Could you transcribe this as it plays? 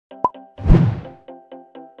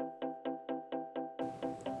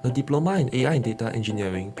The Diploma in AI and Data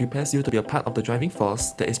Engineering prepares you to be a part of the driving force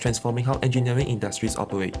that is transforming how engineering industries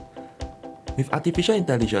operate. With artificial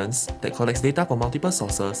intelligence that collects data from multiple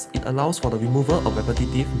sources, it allows for the removal of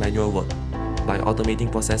repetitive manual work by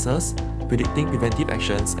automating processes, predicting preventive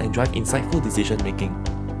actions, and drive insightful decision-making.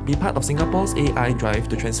 Be part of Singapore's AI drive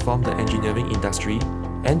to transform the engineering industry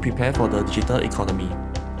and prepare for the digital economy.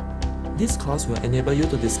 This course will enable you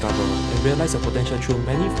to discover and realize your potential through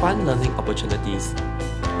many fun learning opportunities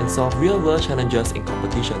and solve real-world challenges in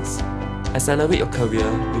competitions. Accelerate your career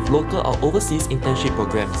with local or overseas internship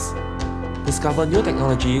programs. Discover new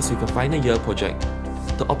technologies with a final year project.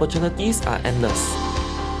 The opportunities are endless.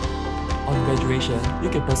 On graduation, you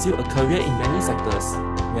can pursue a career in many sectors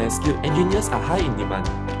where skilled engineers are high in demand.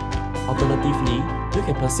 Alternatively, you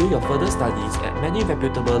can pursue your further studies at many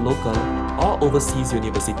reputable local or overseas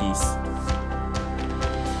universities.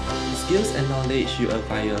 The skills and knowledge you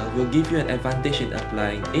acquire will give you an advantage in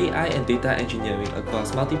applying AI and data engineering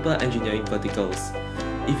across multiple engineering verticals.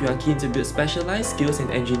 If you are keen to build specialized skills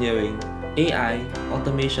in engineering, AI,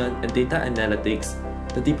 automation, and data analytics,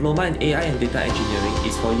 the Diploma in AI and Data Engineering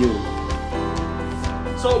is for you.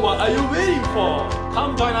 So what are you waiting for?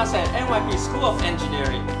 Come join us at NYP School of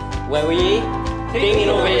Engineering, where we think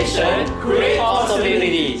innovation, create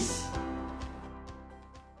possibilities.